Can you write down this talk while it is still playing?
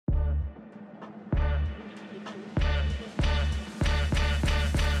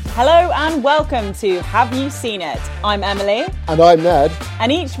Hello and welcome to Have You Seen It? I'm Emily. And I'm Ned.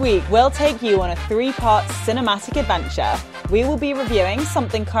 And each week we'll take you on a 3-part cinematic adventure. We will be reviewing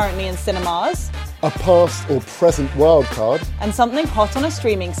something currently in cinemas, A past or present wildcard, and something hot on a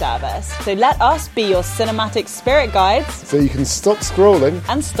streaming service. So let us be your cinematic spirit guides. so you can stop scrolling.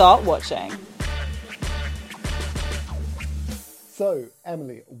 And start watching. So,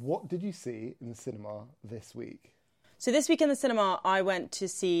 Emily, what did you see in the cinema this week? So this week in the cinema, I went to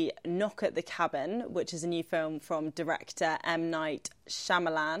see Knock at the Cabin, which is a new film from director M. Night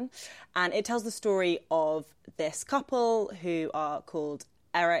Shyamalan. And it tells the story of this couple who are called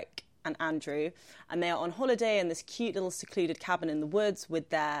Eric and Andrew. And they are on holiday in this cute little secluded cabin in the woods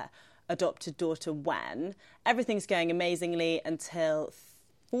with their adopted daughter, Wen. Everything's going amazingly until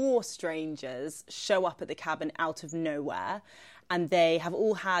 4 strangers show up at the cabin out of nowhere. And they have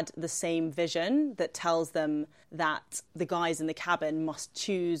all had the same vision that tells them that the guys in the cabin must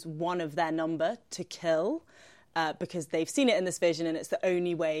choose one of their number to kill because they've seen it in this vision and it's the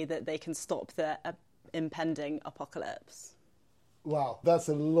only way that they can stop the impending apocalypse. Wow, that's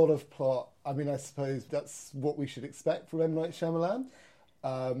a lot of plot. I mean, I suppose that's what we should expect from M. Night Shyamalan.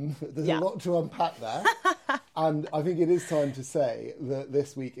 There's a lot to unpack there. And I think it is time to say that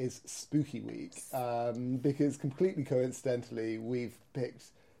this week is Spooky Week, because completely coincidentally, we've picked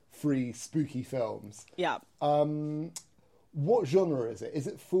 3 spooky films. Yeah. What genre is it? Is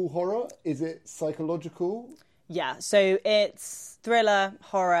it full horror? Is it psychological? Yeah, so it's thriller,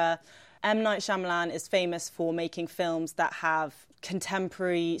 horror. M. Night Shyamalan is famous for making films that have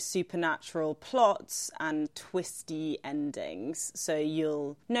contemporary supernatural plots and twisty endings. So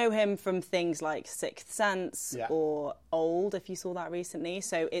you'll know him from things like Sixth Sense or Old, if you saw that recently.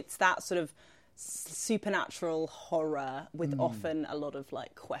 So it's that sort of supernatural horror with often a lot of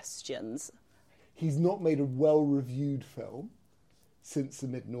like questions. He's not made a well-reviewed film since the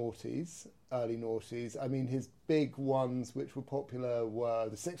mid-noughties, early noughties. I mean, his big ones which were popular were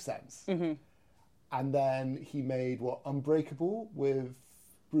The Sixth Sense. Mm-hmm. And then he made, Unbreakable with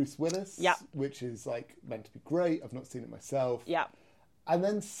Bruce Willis, which is like meant to be great. I've not seen it myself. Yeah. And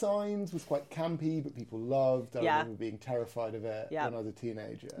then Signs was quite campy, but people loved. I remember being terrified of it when I was a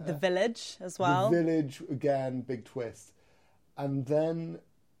teenager. The Village as well. The Village, again, big twist. And then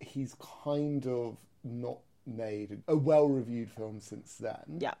he's kind of not made a well-reviewed film since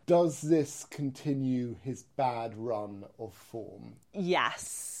then. Yeah. Does this continue his bad run of form?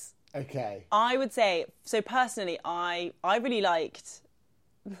 Yes. Okay. I would say, so personally, I really liked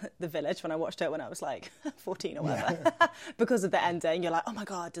The Village when I watched it when I was like 14 or whatever. Because of the ending. You're like, oh my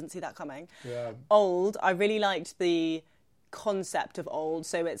God, didn't see that coming. Yeah. Old, I really liked the concept of Old.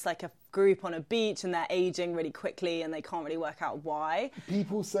 So it's like a group on a beach and they're aging really quickly and they can't really work out why.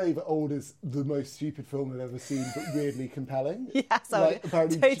 People say that Old is the most stupid film I've ever seen, but weirdly compelling. Yes, I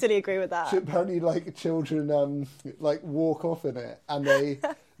totally agree with that. Apparently, like, children walk off in it, and they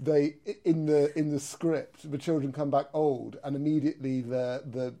in the script, the children come back old, and immediately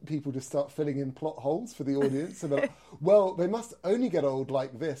the people just start filling in plot holes for the audience. And they're like, well, they must only get old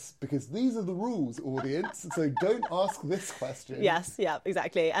like this because these are the rules, audience. So don't ask this question. Yes, yeah,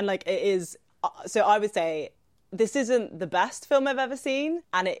 exactly. And like it is. So I would say this isn't the best film I've ever seen,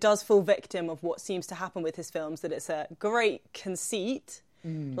 and it does fall victim of what seems to happen with his films. That it's a great conceit,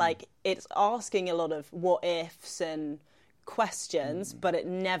 like it's asking a lot of what ifs and questions, but it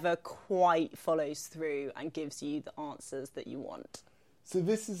never quite follows through and gives you the answers that you want. So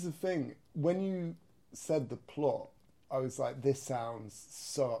this is the thing. When you said the plot, I was like, this sounds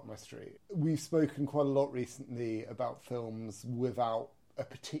so up my street. We've spoken quite a lot recently about films without a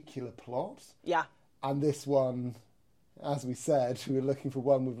particular plot. Yeah. And this one, as we said, we were looking for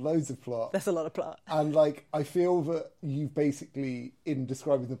one with loads of plot. There's a lot of plot. And like, I feel that you've basically, in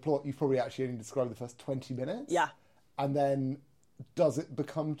describing the plot, you've probably actually only described the first 20 minutes. Yeah. And then, does it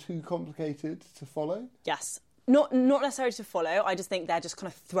become too complicated to follow? Yes. Not necessarily to follow. I just think they're just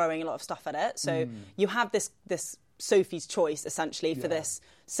kind of throwing a lot of stuff at it. So you have this Sophie's choice, essentially, for this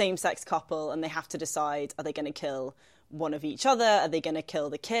same-sex couple, and they have to decide, are they going to kill one of each other? Are they going to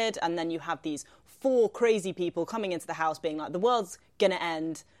kill the kid? And then you have these 4 crazy people coming into the house being like, the world's going to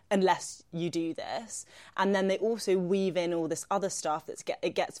end unless you do this. And then they also weave in all this other stuff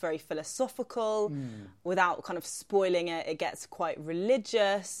it gets very philosophical. Without kind of spoiling it, it gets quite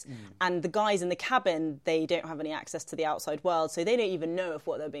religious. And the guys in the cabin, they don't have any access to the outside world, so they don't even know if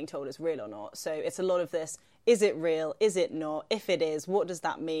what they're being told is real or not. So it's a lot of this, is it real? Is it not? If it is, what does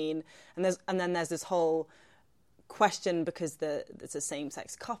that mean? And then there's this whole question because it's a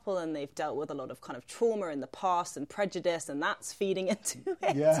same-sex couple and they've dealt with a lot of kind of trauma in the past and prejudice, and that's feeding into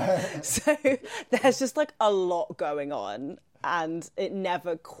it. Yeah. So there's just like a lot going on and it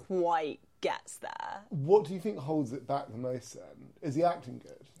never quite gets there. What do you think holds it back the most then? Is the acting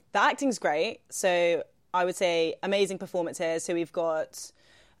good? The acting's great. So I would say amazing performances. So we've got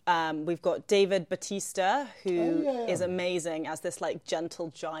David Bautista, who is amazing as this like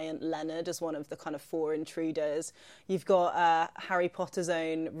gentle giant Leonard, as one of the kind of four intruders. You've got Harry Potter's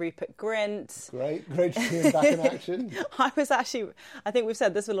own Rupert Grint. Great to see him back in action. I think we've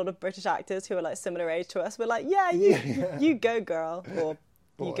said this with a lot of British actors who are like similar age to us. We're like, you go girl, or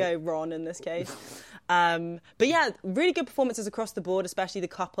boy. You go Ron in this case. But yeah, really good performances across the board, especially the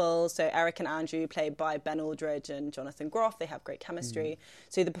couple. So Eric and Andrew, played by Ben Aldridge and Jonathan Groff, they have great chemistry.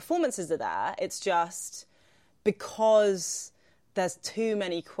 So the performances are there. It's just because there's too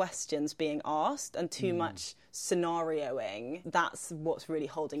many questions being asked and too much scenarioing. That's what's really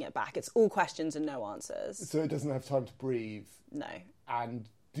holding it back. It's all questions and no answers. So it doesn't have time to breathe. No. And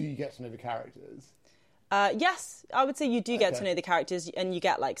do you get to know the characters? Yes, I would say you do get to know the characters, and you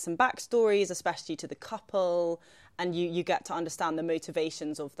get like some backstories, especially to the couple, and you get to understand the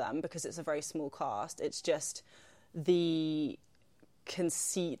motivations of them because it's a very small cast. It's just the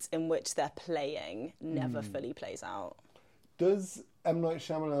conceit in which they're playing never fully plays out. Does M. Night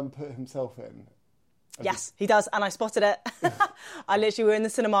Shyamalan put himself in? Yes, he does, and I spotted it. I literally were in the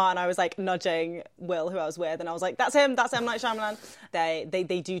cinema and I was like nudging Will, who I was with, and I was like, that's him, that's M. Night Shyamalan. They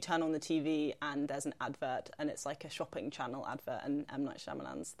do turn on the TV and there's an advert, and it's like a shopping channel advert, and M. Night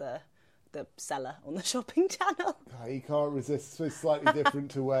Shyamalan's the seller on the shopping channel. He can't resist. So it's slightly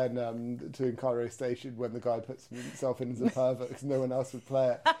different to when in Cairo Station, when the guy puts himself in as a pervert because no one else would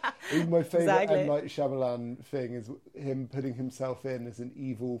play it. Even my favourite M. Night Shyamalan thing is him putting himself in as an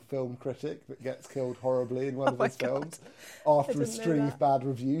evil film critic that gets killed horribly in one of his films after a string of bad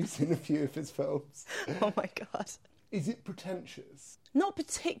reviews in a few of his films. Oh my God. Is it pretentious? Not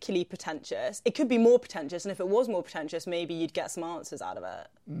particularly pretentious. It could be more pretentious, and if it was more pretentious, maybe you'd get some answers out of it.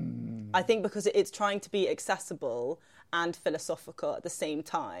 I think because it's trying to be accessible and philosophical at the same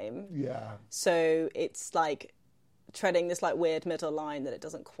time. Yeah. So it's like treading this like weird middle line that it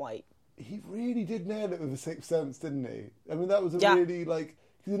doesn't quite... He really did nail it with The Sixth Sense, didn't he? I mean, that was really like...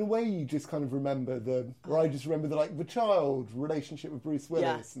 Because in a way, you just kind of remember I just remember the child relationship with Bruce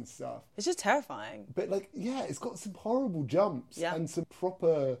Willis and stuff. It's just terrifying. But it's got some horrible jumps and some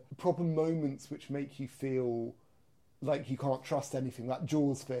proper moments which make you feel like you can't trust anything. That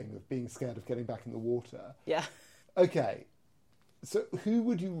Jaws thing of being scared of getting back in the water. Yeah. Okay. So who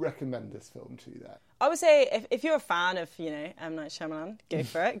would you recommend this film to then? I would say if you're a fan of, M. Night Shyamalan, go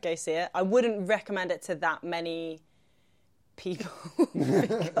for it, go see it. I wouldn't recommend it to that many people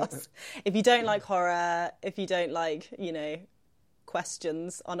because if you don't like horror, if you don't like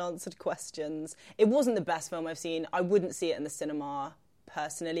unanswered questions, it wasn't the best film I've seen. I wouldn't see it in the cinema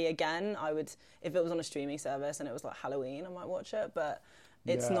personally again. I would, if it was on a streaming service and it was like Halloween, I might watch it, but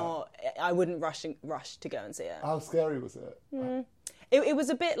it's not, I wouldn't rush to go and see it. How scary was it? It was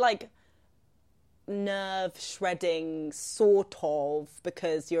a bit like nerve shredding sort of,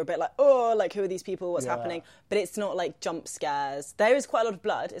 because you're a bit like, oh, like who are these people, what's happening, but it's not like jump scares. There is quite a lot of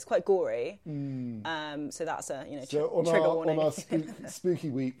blood, it's quite gory, so that's a trigger warning. On our spooky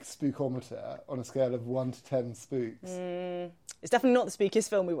week spookometer, on a scale of 1 to 10 spooks, it's definitely not the spookiest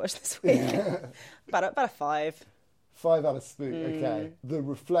film we watched this week. about a 5. 5 out of spook. Okay, the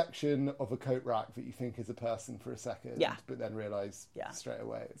reflection of a coat rack that you think is a person for a second, but then realise straight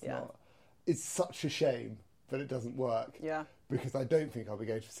away it's not. It's such a shame that it doesn't work. Yeah. Because I don't think I'll be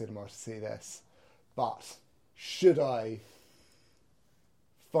going to cinema to see this. But should I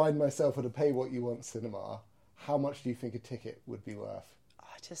find myself at a pay what you want cinema, how much do you think a ticket would be worth?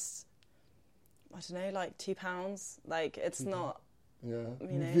 I don't know, like £2. Like, it's not... Yeah.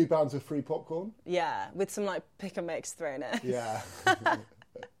 £2 with free popcorn? Yeah, with some like pick and mix thrown in. Yeah.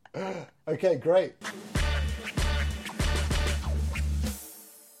 Okay, great.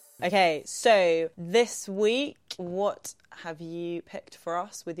 Okay, so this week, what have you picked for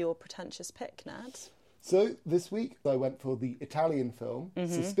us with your pretentious pick, Nad? So this week, I went for the Italian film,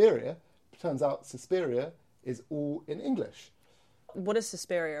 Suspiria. Turns out Suspiria is all in English. What is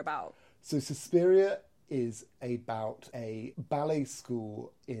Suspiria about? So Suspiria is about a ballet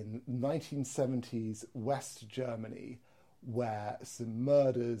school in 1970s West Germany where some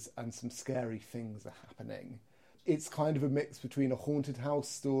murders and some scary things are happening. It's kind of a mix between a haunted house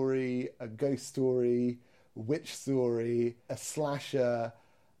story, a ghost story, a witch story, a slasher.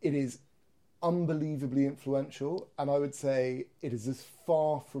 It is unbelievably influential, and I would say it is as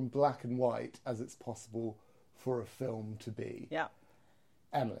far from black and white as it's possible for a film to be. Yeah.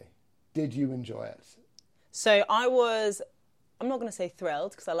 Emily, did you enjoy it? So I'm not going to say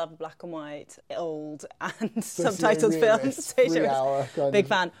thrilled, because I love black and white, old and subtitled films. Big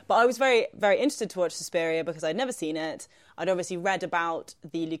fan. But I was very, very interested to watch Suspiria because I'd never seen it. I'd obviously read about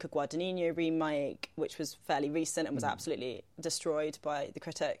the Luca Guadagnino remake, which was fairly recent and was absolutely destroyed by the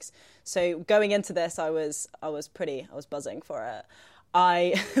critics. So going into this, I was buzzing for it.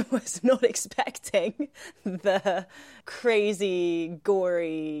 I was not expecting the crazy,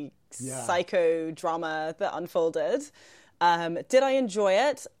 gory, psycho drama that unfolded. Did I enjoy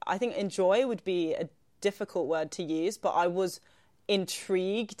it? I think enjoy would be a difficult word to use, but I was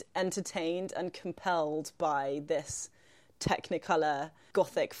intrigued, entertained, and compelled by this Technicolor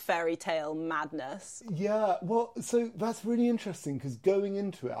gothic fairy tale madness. Yeah, well, so that's really interesting, because going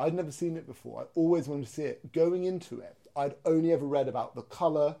into it, I'd never seen it before. I always wanted to see it. Going into it, I'd only ever read about the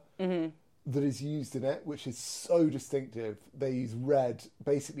colour that is used in it, which is so distinctive. They use red.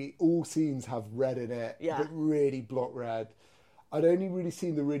 Basically, all scenes have red in it, but really block red. I'd only really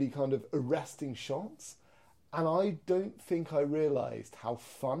seen the really kind of arresting shots, and I don't think I realised how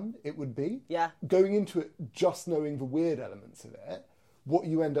fun it would be. Yeah. Going into it, just knowing the weird elements of it, what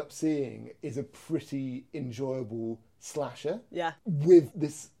you end up seeing is a pretty enjoyable slasher. Yeah. With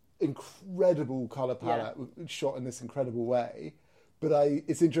this incredible colour palette shot in this incredible way. But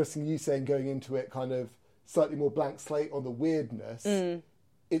it's interesting you saying going into it kind of slightly more blank slate on the weirdness.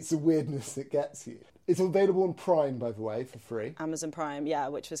 It's the weirdness that gets you. It's available on Prime, by the way, for free. Amazon Prime, yeah,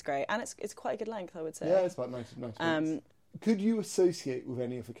 which was great. And it's quite a good length, I would say. Yeah, it's about 90 minutes. Could you associate with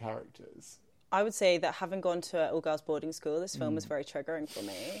any of the characters? I would say that having gone to an all-girls boarding school, this film was very triggering for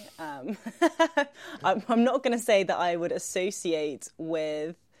me. I'm not going to say that I would associate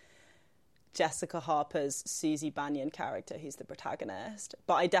with Jessica Harper's Susie Bannion character, who's the protagonist,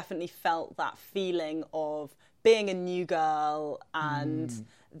 but I definitely felt that feeling of being a new girl and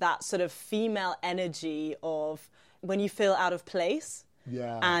that sort of female energy of when you feel out of place,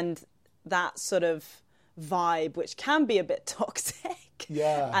 and that sort of vibe, which can be a bit toxic.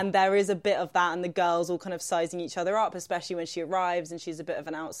 And there is a bit of that, and the girls all kind of sizing each other up, especially when she arrives and she's a bit of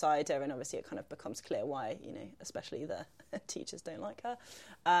an outsider, and obviously it kind of becomes clear why, especially the teachers don't like her.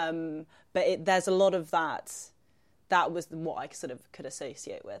 But there's a lot of that. That was what I sort of could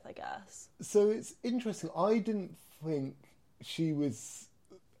associate with, I guess. So it's interesting. I didn't think she was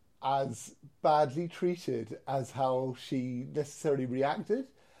as badly treated as how she necessarily reacted.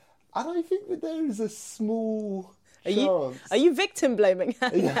 And I think that there is a small chance. Are you victim blaming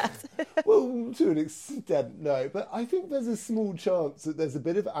her? Yeah. Well, to an extent, no. But I think there's a small chance that there's a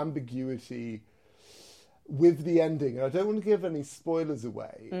bit of ambiguity with the ending. And I don't want to give any spoilers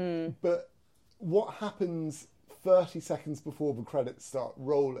away. But what happens 30 seconds before the credits start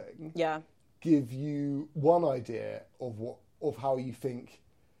rolling give you one idea of how you think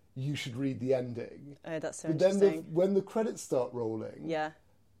you should read the ending. Oh, that's so but interesting. Then when the credits start rolling,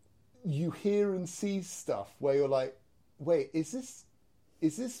 you hear and see stuff where you're like, wait, is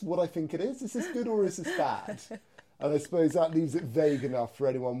this what I think it is? Is this good or is this bad? And I suppose that leaves it vague enough for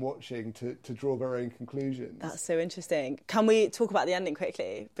anyone watching to draw their own conclusions. That's so interesting. Can we talk about the ending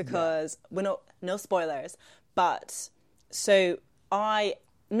quickly? Because no spoilers, but so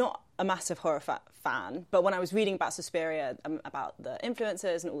not a massive horror fan, but when I was reading about Suspiria, about the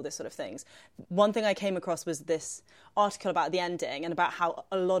influences and all this sort of things, one thing I came across was this article about the ending and about how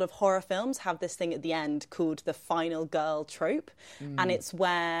a lot of horror films have this thing at the end called the final girl trope. And it's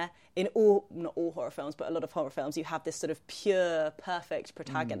where not all horror films, but a lot of horror films, you have this sort of pure, perfect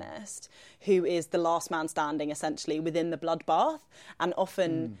protagonist who is the last man standing, essentially, within the bloodbath. And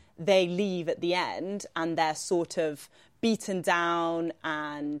often they leave at the end and they're sort of beaten down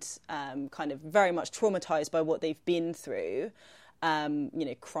and kind of very much traumatized by what they've been through,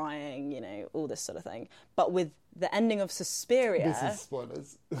 crying, all this sort of thing. But with the ending of Suspiria... This is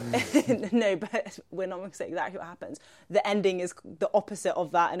spoilers. No, but we're not going to say exactly what happens. The ending is the opposite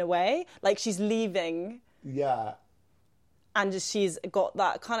of that in a way. Like, she's leaving... Yeah. And she's got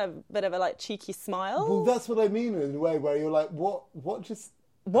that kind of bit of a, cheeky smile. Well, that's what I mean in a way, where you're like, what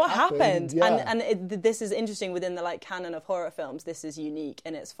happened? Yeah. And this is interesting within the canon of horror films. This is unique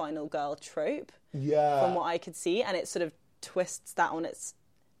in its final girl trope. Yeah. From what I could see, and it sort of twists that on its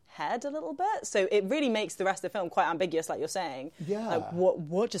head a little bit. So it really makes the rest of the film quite ambiguous, like you're saying. Yeah. Like,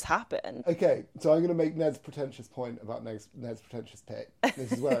 what just happened? Okay, so I'm going to make Ned's pretentious point about Ned's pretentious pick.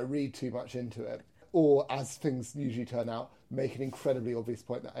 This is where I read too much into it, or as things usually turn out, make an incredibly obvious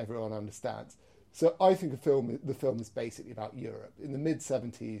point that everyone understands. So I think the film is basically about Europe. In the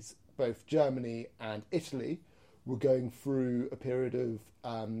mid-70s, both Germany and Italy were going through a period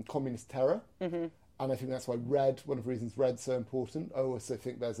of communist terror. And I think that's why one of the reasons Red's so important. I also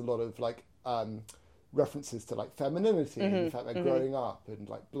think there's a lot of like references to like femininity and the fact they're growing up and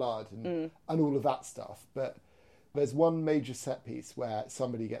like blood and all of that stuff. But there's one major set piece where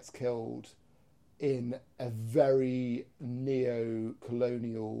somebody gets killed in a very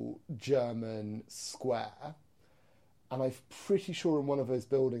neo-colonial German square. And I'm pretty sure in one of those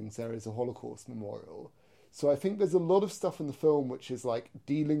buildings there is a Holocaust memorial. So I think there's a lot of stuff in the film which is like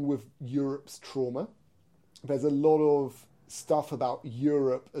dealing with Europe's trauma. There's a lot of stuff about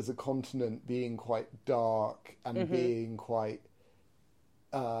Europe as a continent being quite dark and being quite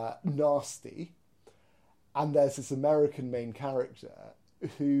nasty. And there's this American main character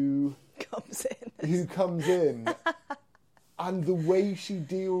who comes in and the way she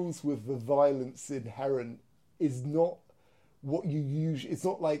deals with the violence inherent is not what you usually... It's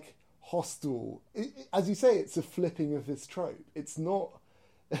not like hostile. As you say, it's a flipping of this trope. It's not...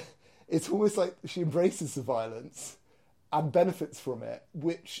 It's almost like she embraces the violence and benefits from it,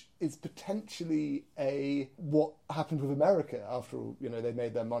 which is potentially what happened with America after all. You know, they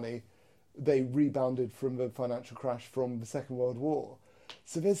made their money. They rebounded from the financial crash from the Second World War.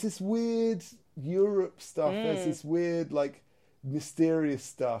 So there's this weird Europe stuff. There's this weird, like, mysterious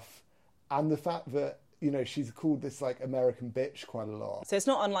stuff. And the fact that, you know, she's called this, like, American bitch quite a lot. So it's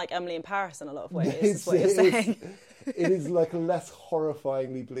not unlike Emily in Paris in a lot of ways, is what you're saying. It is like a less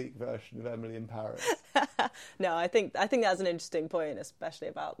horrifyingly bleak version of Emily in Paris. No, I think that's an interesting point, especially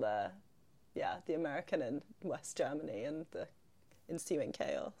about the American and West Germany and the ensuing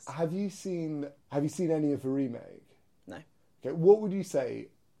chaos. Have you seen any of the remake? No. Okay, what would you say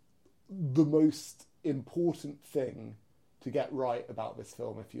the most important thing to get right about this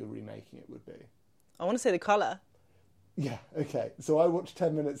film if you were remaking it would be? I want to say the colour. Yeah, okay. So I watched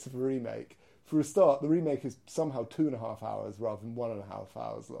 10 minutes of a remake. For a start, the remake is somehow 2.5 hours rather than 1.5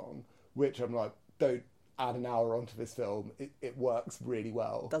 hours long, which I'm like, don't add an hour onto this film. It works really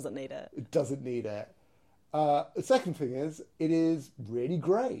well. Doesn't need it. It doesn't need it. The second thing is, it is really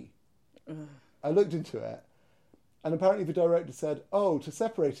grey. I looked into it, and apparently the director said, to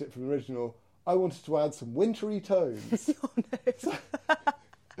separate it from the original, I wanted to add some wintry tones. Oh, no. So,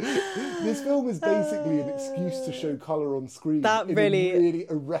 this film is basically an excuse to show colour on screen in a really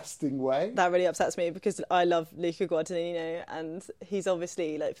arresting way. That really upsets me because I love Luca Guadagnino and he's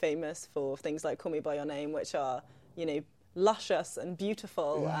obviously like famous for things like Call Me By Your Name, which are, you know, luscious and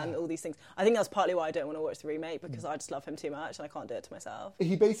beautiful and all these things. I think that's partly why I don't want to watch the remake because I just love him too much and I can't do it to myself.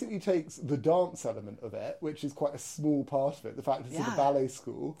 He basically takes the dance element of it, which is quite a small part of it, the fact it's in a ballet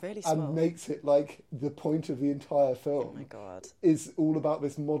school, really small, and makes it like the point of the entire film. Oh my God. Is all about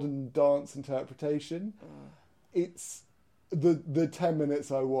this modern dance interpretation. It's the 10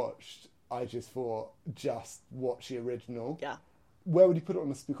 minutes I watched, I just thought, just watch the original. Yeah. Where would you put it on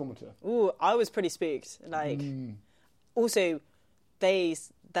the spookometer? Ooh, I was pretty spooked. Like... Also,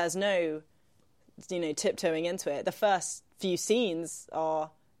 there's no, you know, tiptoeing into it. The first few scenes are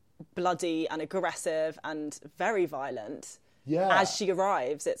bloody and aggressive and very violent. Yeah. As she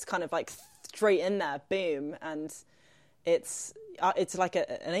arrives, it's kind of like straight in there, boom, and it's like an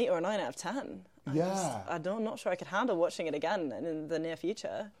 8 or a 9 out of 10. I'm not sure I could handle watching it again in the near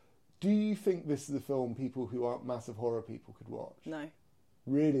future. Do you think this is a film people who aren't massive horror people could watch? No.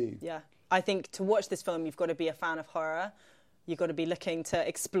 Really? Yeah. I think to watch this film, you've got to be a fan of horror. You've got to be looking to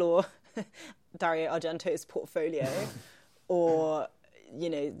explore Dario Argento's portfolio, or, you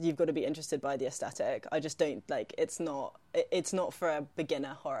know, you've got to be interested by the aesthetic. I just don't, like, it's not for a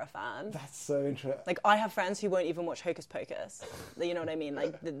beginner horror fan. That's so interesting. Like, I have friends who won't even watch Hocus Pocus. You know what I mean?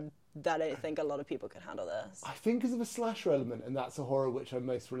 Like, I don't think a lot of people could handle this. I think because of a slasher element, and that's a horror which I'm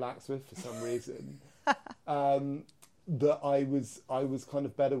most relaxed with for some reason. That I was kind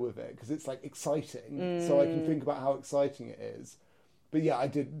of better with it because it's like exciting, so I can think about how exciting it is. But yeah,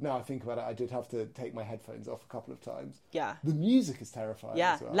 now I think about it, I did have to take my headphones off a couple of times. Yeah. The music is terrifying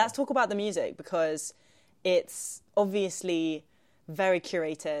as well. Let's talk about the music because it's obviously very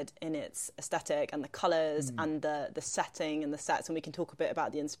curated in its aesthetic and the colours and the setting and the sets, and we can talk a bit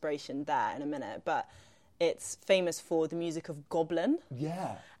about the inspiration there in a minute, but it's famous for the music of Goblin.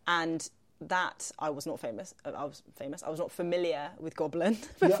 Yeah. And that I was not familiar with Goblin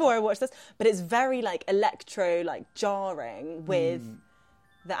before I watched this, but it's very like electro, like jarring with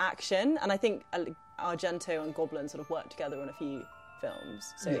the action, and I think Argento and Goblin sort of work together on a few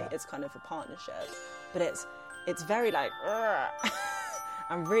films, so it's kind of a partnership, but it's very like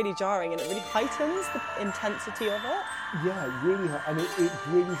and really jarring, and it really heightens the intensity of it. Yeah, really, and it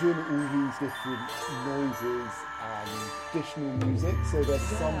brings in all these different noises and additional music. So there's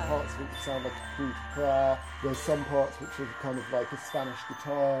some parts which sound like a call to prayer. There's some parts which are kind of like a Spanish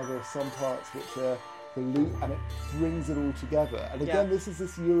guitar. There's some parts which are the loot, and it brings it all together. And again, this is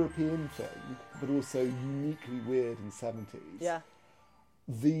this European thing, but also uniquely weird in 70s. Yeah.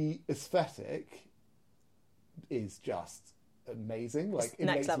 The aesthetic is just amazing. Like, it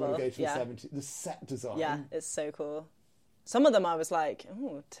Next makes me want level. to go to the 70s. The set design. Yeah, it's so cool. Some of them I was like,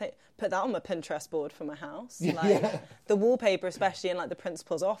 oh, put that on my Pinterest board for my house. Like, the wallpaper, especially in like the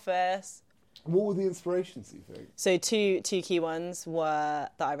principal's office. What were the inspirations, do you think? So two key ones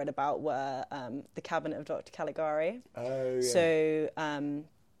that I read about were the Cabinet of Dr. Caligari. Oh, yeah. So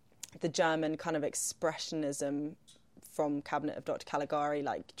the German kind of expressionism from Cabinet of Dr. Caligari,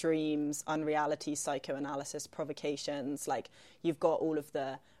 like dreams, unreality, psychoanalysis, provocations. Like, you've got all of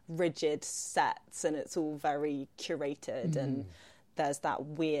the rigid sets and it's all very curated and there's that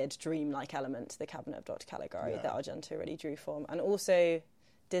weird dreamlike element to the Cabinet of Dr. Caligari that Argento really drew from. And also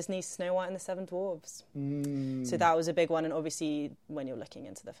Disney's Snow White and the Seven Dwarfs. So that was a big one. And obviously when you're looking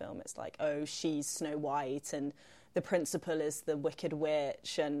into the film, it's like, oh, she's Snow White and the principal is the Wicked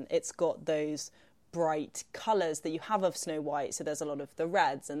Witch, and it's got those bright colours that you have of Snow White. So there's a lot of the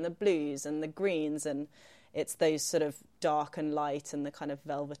reds and the blues and the greens, and it's those sort of dark and light and the kind of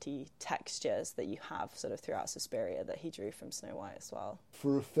velvety textures that you have sort of throughout Suspiria that he drew from Snow White as well.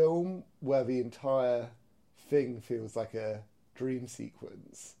 For a film where the entire thing feels like a dream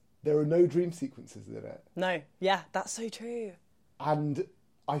sequence, there are no dream sequences in it. No, yeah, that's so true. And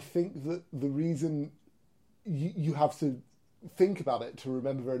I think that the reason you have to think about it to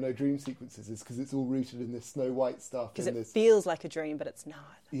remember there are no dream sequences is because it's all rooted in this Snow White stuff. Because it feels like a dream, but it's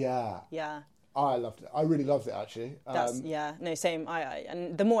not. Yeah. Yeah. I loved it. I really loved it, actually. No, same.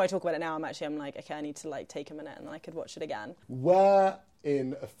 And the more I talk about it now, I'm like, okay, I need to like take a minute and then I could watch it again. Where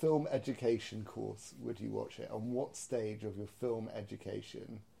in a film education course would you watch it? On what stage of your film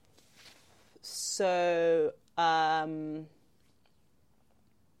education? So,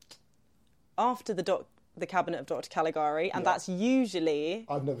 after the Cabinet of Dr. Caligari, and that's usually...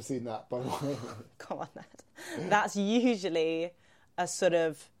 I've never seen that, by the way. Come on, Ned. That's usually a sort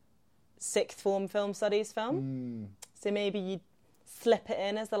of sixth form film studies film. So maybe you slip it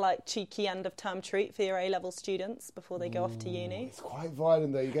in as the like cheeky end of term treat for your A-level students before they go off to uni. It's quite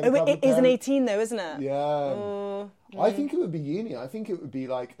violent, though. It is an 18, though, isn't it? Yeah. I think it would be uni. I think it would be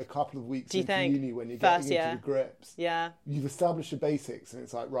like a couple of weeks into uni when you're getting into the grips. Yeah. You've established the basics, and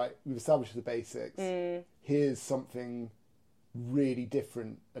it's like, right, we've established the basics. Here's something really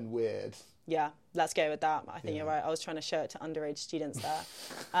different and weird. Yeah, let's go with that. I think you're right. I was trying to show it to underage students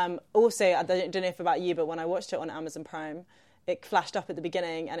there. Also, I don't know if about you, but when I watched it on Amazon Prime, it flashed up at the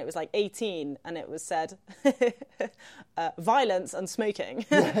beginning and it was like 18 and it was said violence and smoking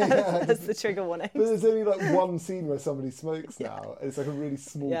as the trigger warning. But there's only like one scene where somebody smokes now. And it's like a really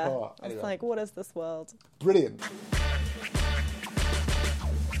small part. Anyway. It's like, what is this world? Brilliant.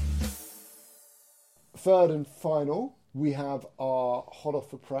 Third and final, we have our hot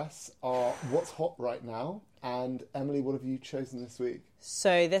off the press, our what's hot right now. And Emily, what have you chosen this week?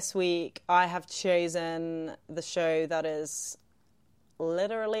 So this week I have chosen the show that is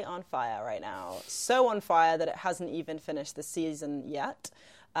literally on fire right now. So on fire that it hasn't even finished the season yet.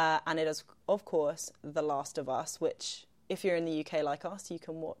 And it is, of course, The Last of Us, which, if you're in the UK like us, you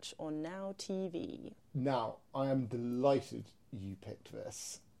can watch on Now TV. Now, I am delighted you picked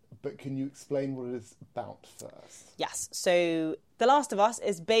this. But can you explain what it is about first? Yes. So The Last of Us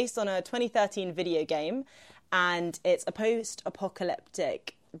is based on a 2013 video game, and it's a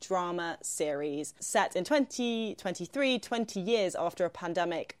post-apocalyptic drama series set in 2023, 20 years after a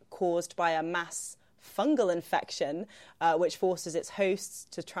pandemic caused by a mass fungal infection, which forces its hosts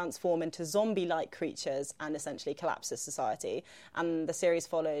to transform into zombie-like creatures and essentially collapses society. And the series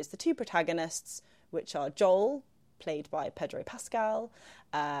follows the two protagonists, which are Joel, played by Pedro Pascal,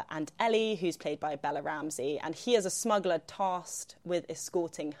 and Ellie, who's played by Bella Ramsey. And he is a smuggler tasked with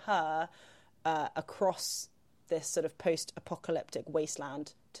escorting her across this sort of post-apocalyptic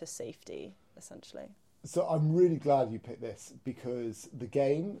wasteland to safety, essentially. So I'm really glad you picked this, because the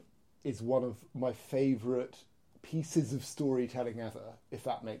game is one of my favourite pieces of storytelling ever, if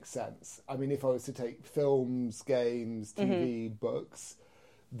that makes sense. I mean, if I was to take films, games, TV, books,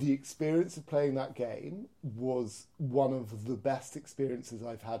 the experience of playing that game was one of the best experiences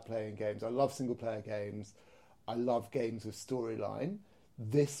I've had playing games. I love single-player games. I love games with storyline.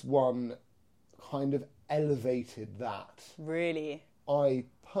 This one kind of elevated that. Really? I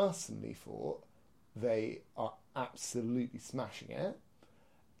personally thought they are absolutely smashing it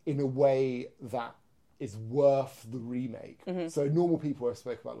in a way that is worth the remake. So Normal People I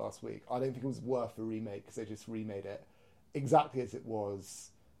spoke about last week, I don't think it was worth a remake because they just remade it exactly as it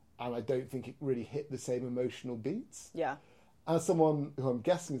was. And I don't think it really hit the same emotional beats. Yeah. As someone who I'm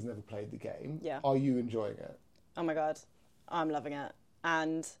guessing has never played the game, are you enjoying it? Oh my God, I'm loving it.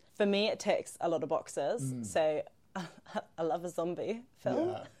 And for me, it ticks a lot of boxes. So I love a zombie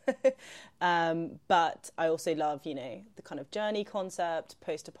film. But I also love, you know, the kind of journey concept,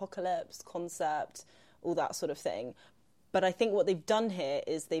 post-apocalypse concept, all that sort of thing. But I think what they've done here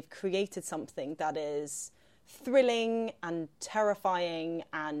is they've created something that is thrilling and terrifying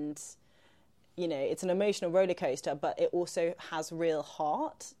and, you know, it's an emotional roller coaster, but it also has real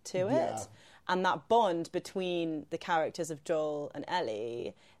heart to it. And that bond between the characters of Joel and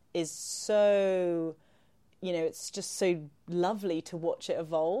Ellie is so, you know, it's just so lovely to watch it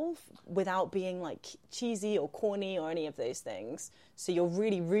evolve without being like cheesy or corny or any of those things. So you're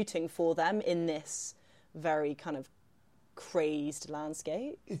really rooting for them in this very kind of crazed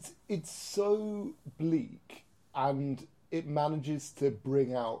landscape. It's so bleak, and it manages to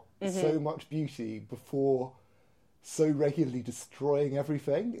bring out so much beauty before so regularly destroying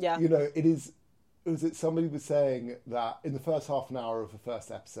everything. You know, somebody was saying that in the first half an hour of the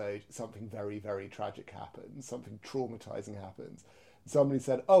first episode, something very, very tragic happens, something traumatizing happens. Somebody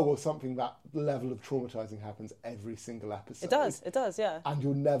said, oh, well, something that level of traumatizing happens every single episode. It does, yeah. And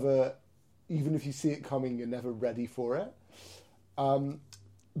you're never, even if you see it coming, you're never ready for it.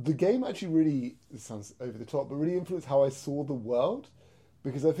 The game actually really, this sounds over the top, but really influenced how I saw the world,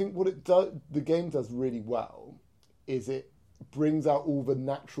 because I think what the game does really well is it brings out all the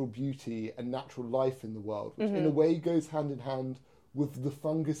natural beauty and natural life in the world, which in a way goes hand in hand with the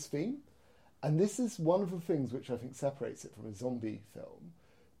fungus theme. And this is one of the things which I think separates it from a zombie film,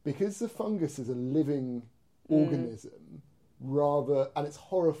 because the fungus is a living organism, and it's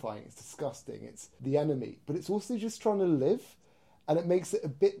horrifying, it's disgusting, it's the enemy, but it's also just trying to live, and it makes it a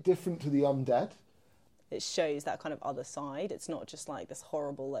bit different to the undead. It shows that kind of other side. It's not just like this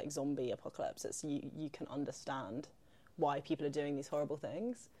horrible like zombie apocalypse. It's you can understand why people are doing these horrible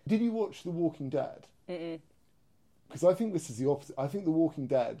things. Did you watch The Walking Dead? Because I think this is the opposite. I think The Walking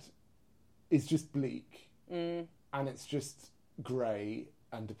Dead is just bleak, and it's just grey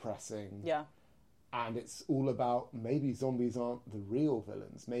and depressing. Yeah. And it's all about maybe zombies aren't the real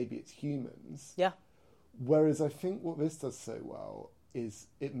villains, maybe it's humans. Yeah. Whereas I think what this does so well is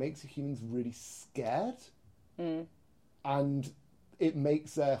it makes the humans really scared, and it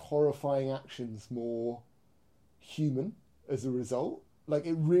makes their horrifying actions more human as a result. Like,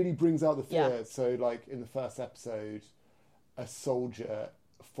 it really brings out the fear. Yeah. So, like, in the first episode, a soldier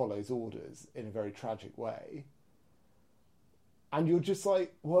follows orders in a very tragic way. And you're just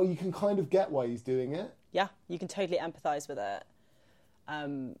like, well, you can kind of get why he's doing it. Yeah, you can totally empathise with it.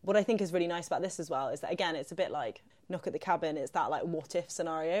 What I think is really nice about this as well is that, again, it's a bit like Knock at the Cabin. It's that, like, what-if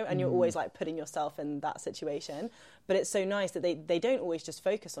scenario, and you're always, like, putting yourself in that situation. But it's so nice that they don't always just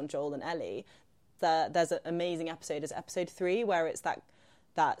focus on Joel and Ellie. There's an amazing episode, it's episode 3, where it's that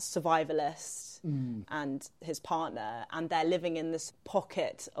survivalist and his partner, and they're living in this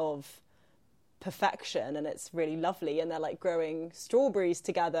pocket of perfection, and it's really lovely, and they're like growing strawberries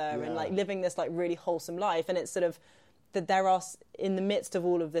together and like living this like really wholesome life. And it's sort of that there are, in the midst of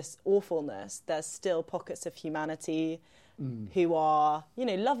all of this awfulness, there's still pockets of humanity who are, you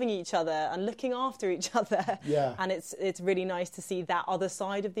know, loving each other and looking after each other. Yeah. And it's really nice to see that other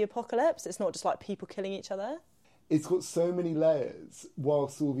side of the apocalypse. It's not just like people killing each other. It's got so many layers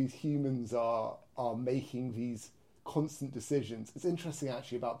whilst all these humans are making these constant decisions. It's interesting,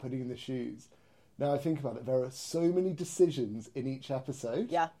 actually, about putting in the shoes. Now I think about it, there are so many decisions in each episode.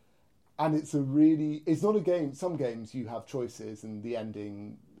 Yeah. And it's not a game. Some games you have choices and the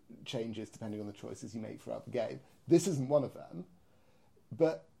ending changes depending on the choices you make throughout the game. This isn't one of them,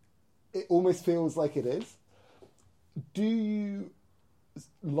 but it almost feels like it is. Do you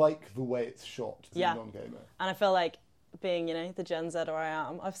like the way it's shot as a non-gamer? And I feel like, being, you know, the Gen Zer I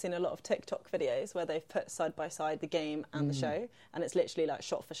am, I've seen a lot of TikTok videos where they've put side by side the game and the show, and it's literally like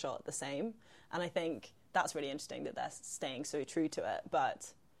shot for shot the same. And I think that's really interesting that they're staying so true to it.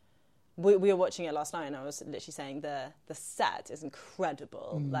 But we were watching it last night, and I was literally saying the set is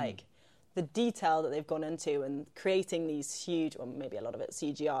incredible. Like, the detail that they've gone into and creating these huge, or maybe a lot of it's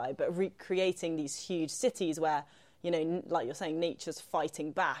CGI, but recreating these huge cities where, you know, like you're saying, nature's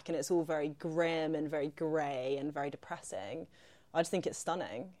fighting back, and it's all very grim and very grey and very depressing. I just think it's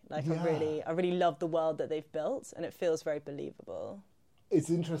stunning. Like, I really love the world that they've built, and it feels very believable. It's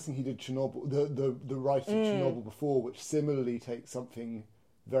interesting he did Chernobyl, the writer of Chernobyl before, which similarly takes something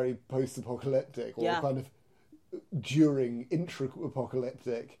very post-apocalyptic or kind of during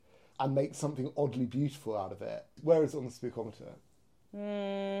intra-apocalyptic and makes something oddly beautiful out of it. Where is it on the spookometer?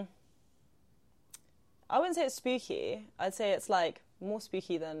 I wouldn't say it's spooky. I'd say it's like more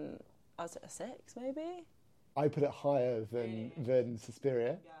spooky than, I was at a 6 maybe. I put it higher than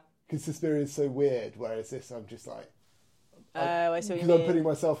Suspiria. Because Suspiria is so weird, whereas this I'm just like... I see what you mean. Because I'm putting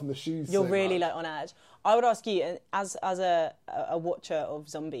myself in the shoes You're so really much. like on edge. I would ask you, as a watcher of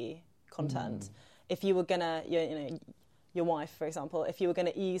zombie content, if you were gonna, your wife, for example, if you were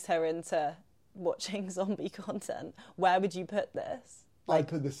gonna ease her into watching zombie content, where would you put this? I'd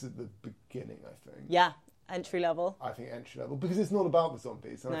put this at the beginning, I think. Yeah, entry level. I think entry level, because it's not about the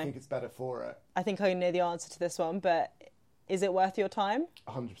zombies, and I think it's better for it. I think I know the answer to this one, but is it worth your time?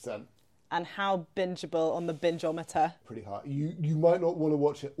 100%. And how bingeable on the bingeometer? Pretty high. You might not want to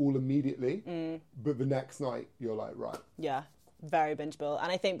watch it all immediately, but the next night you're like, right. Yeah, very bingeable. And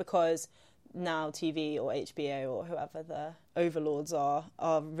I think because now TV or HBO or whoever the overlords are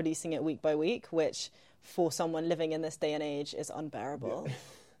releasing it week by week, which for someone living in this day and age is unbearable. Yeah.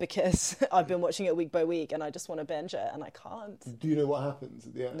 Because I've been watching it week by week and I just want to binge it and I can't. Do you know what happens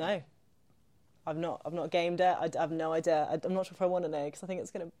at the end? No. I've not gamed it. I have no idea. I'm not sure if I want to know because I think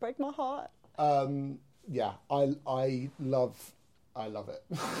it's going to break my heart. Yeah, I love it.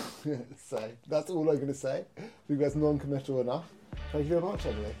 So that's all I'm going to say. I think that's non-committal enough. Thank you very much,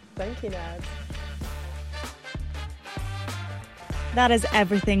 Emily. Thank you, Ned. That is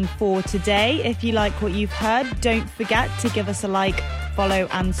everything for today. If you like what you've heard, don't forget to give us a like, follow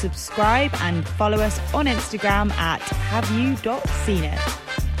and subscribe, and follow us on Instagram at haveyou.seenit.